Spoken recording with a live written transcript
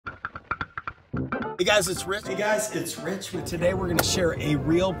Hey guys, it's Rich. Hey guys, it's Rich. Today we're gonna share a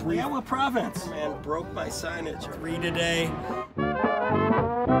real brief. Yeah, well, Province. Man, broke my signage. 3 today.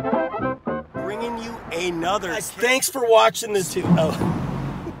 Bringing you another. Guys, thanks for watching this too.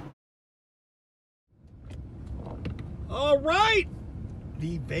 Oh. All right,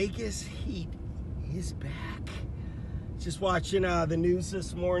 the Vegas heat is back. Just watching the news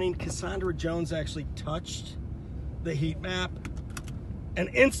this morning. Cassandra Jones actually touched the heat map and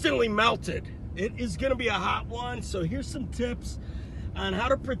instantly melted. It is going to be a hot one, so here's some tips on how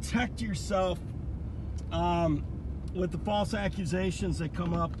to protect yourself with the false accusations that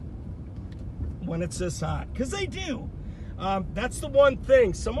come up when it's this hot, because they do. That's the one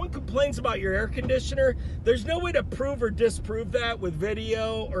thing. Someone complains about your air conditioner. There's no way to prove or disprove that with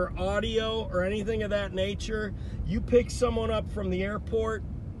video or audio or anything of that nature. You pick someone up from the airport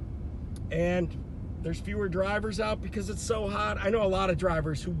and there's fewer drivers out because it's so hot. I know a lot of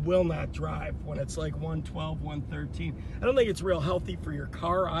drivers who will not drive when it's like 112, 113. I don't think it's real healthy for your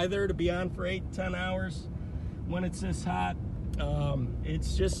car either to be on for 8-10 hours when it's this hot.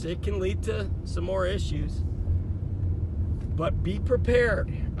 It's just, it can lead to some more issues. But be prepared.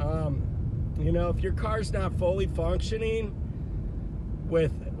 You know, if your car's not fully functioning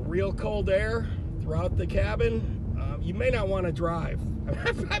with real cold air throughout the cabin, you may not want to drive.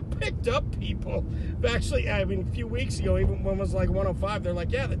 I've picked up people. Actually, I mean, a few weeks ago, even when it was like 105, they're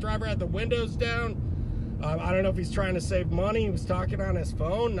like, yeah, the driver had the windows down. I don't know if he's trying to save money. He was talking on his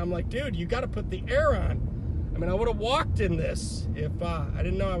phone. And I'm like, dude, you got to put the air on. I mean, I would have walked in this if I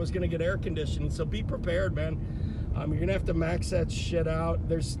didn't know I was going to get air conditioning. So be prepared, man. You're going to have to max that shit out.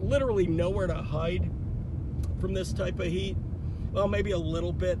 There's literally nowhere to hide from this type of heat. Well, maybe a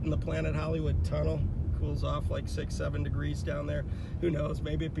little bit in the Planet Hollywood tunnel. Cools off like 6-7 degrees down there. Who knows?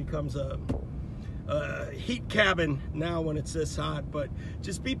 Maybe it becomes a heat cabin now when it's this hot. But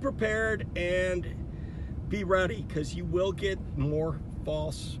just be prepared and be ready, because you will get more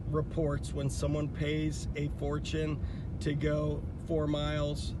false reports when someone pays a fortune to go 4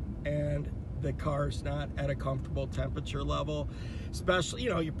 miles and the car's not at a comfortable temperature level. Especially, you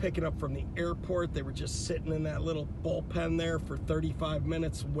know, you're picking up from the airport. They were just sitting in that little bullpen there for 35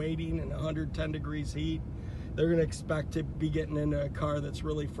 minutes waiting in 110 degrees heat. They're gonna expect to be getting into a car that's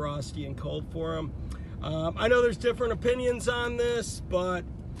really frosty and cold for them. I know there's different opinions on this, but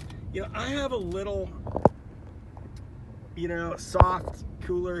you know, I have a little, you know, soft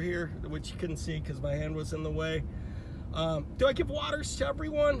cooler here, which you couldn't see because my hand was in the way. Do I give waters to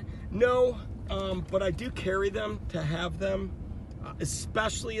everyone? No, but I do carry them to have them,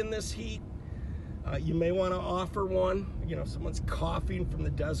 especially in this heat. You may want to offer one. You know, someone's coughing from the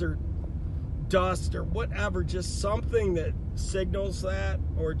desert dust or whatever, just something that signals that,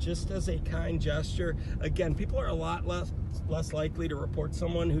 or just as a kind gesture. Again, people are a lot less likely to report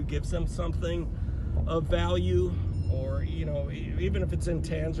someone who gives them something of value, or, you know, even if it's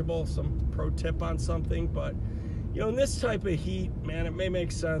intangible, some pro tip on something. But you know, in this type of heat, man, it may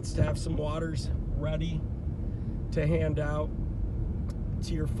make sense to have some waters ready to hand out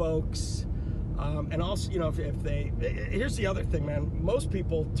to your folks. And also, you know, if they, here's the other thing, man, most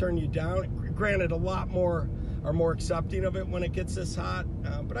people turn you down. Granted, a lot more are more accepting of it when it gets this hot,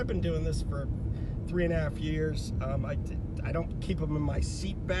 but I've been doing this for 3.5 years. I don't keep them in my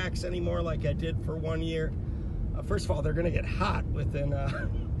seat backs anymore like I did for 1 year. First of all, they're gonna get hot within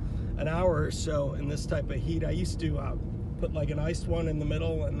an hour or so in this type of heat. I used to put like an iced one in the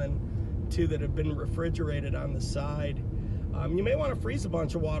middle and then 2 that have been refrigerated on the side. You may want to freeze a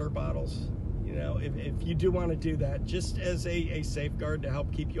bunch of water bottles, you know, if you do want to do that, just as a safeguard to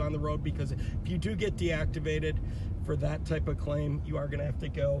help keep you on the road, because if you do get deactivated for that type of claim, you are going to have to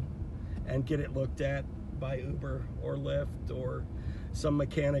go and get it looked at by Uber or Lyft or some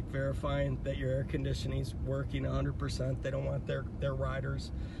mechanic verifying that your air conditioning is working 100%. They don't want their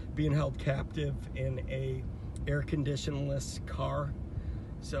riders being held captive in a air conditionless car.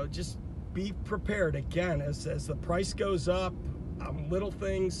 So just be prepared. Again, as the price goes up, little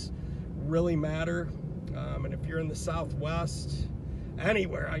things really matter. And if you're in the Southwest,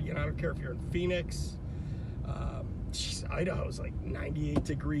 anywhere, you know, I don't care if you're in Phoenix, Idaho's like 98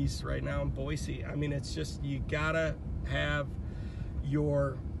 degrees right now in Boise. I mean, it's just, you gotta have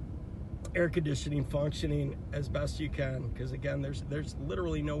your air conditioning functioning as best you can, because again, there's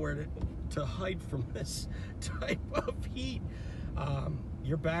literally nowhere to hide from this type of heat.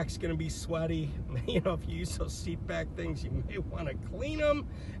 Your back's gonna be sweaty. You know, if you use those seat back things, you may want to clean them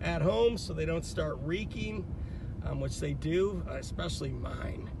at home so they don't start reeking, which they do, especially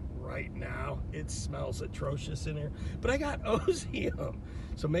mine right now. It smells atrocious in here, but I got Ozium,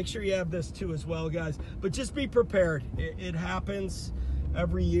 so make sure you have this too as well, guys. But just be prepared. It happens.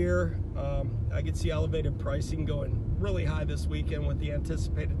 every year. I could see elevated pricing going really high this weekend with the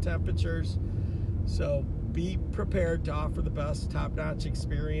anticipated temperatures. So be prepared to offer the best top-notch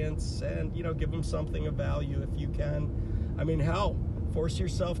experience, and give them something of value if you can. I mean, hell, force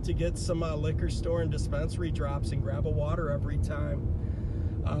yourself to get some liquor store and dispensary drops and grab a water every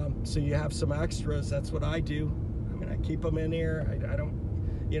time, so you have some extras. That's what I do. I mean, I keep them in here. I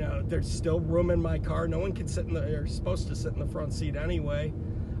don't, there's still room in my car. No one can sit in they're supposed to sit in the front seat anyway.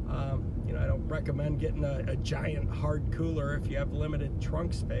 I don't recommend getting a giant hard cooler if you have limited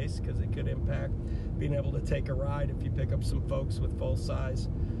trunk space, because it could impact being able to take a ride if you pick up some folks with full size.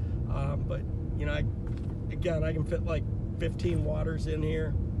 But I can fit like 15 waters in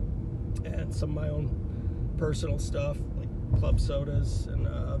here, and some of my own personal stuff like club sodas and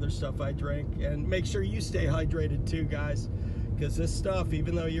other stuff I drink. And make sure you stay hydrated too, guys, because this stuff,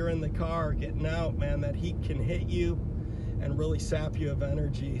 even though you're in the car getting out, man, that heat can hit you and really sap you of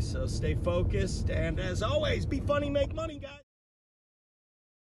energy. So stay focused, and as always, be funny, make money, guys.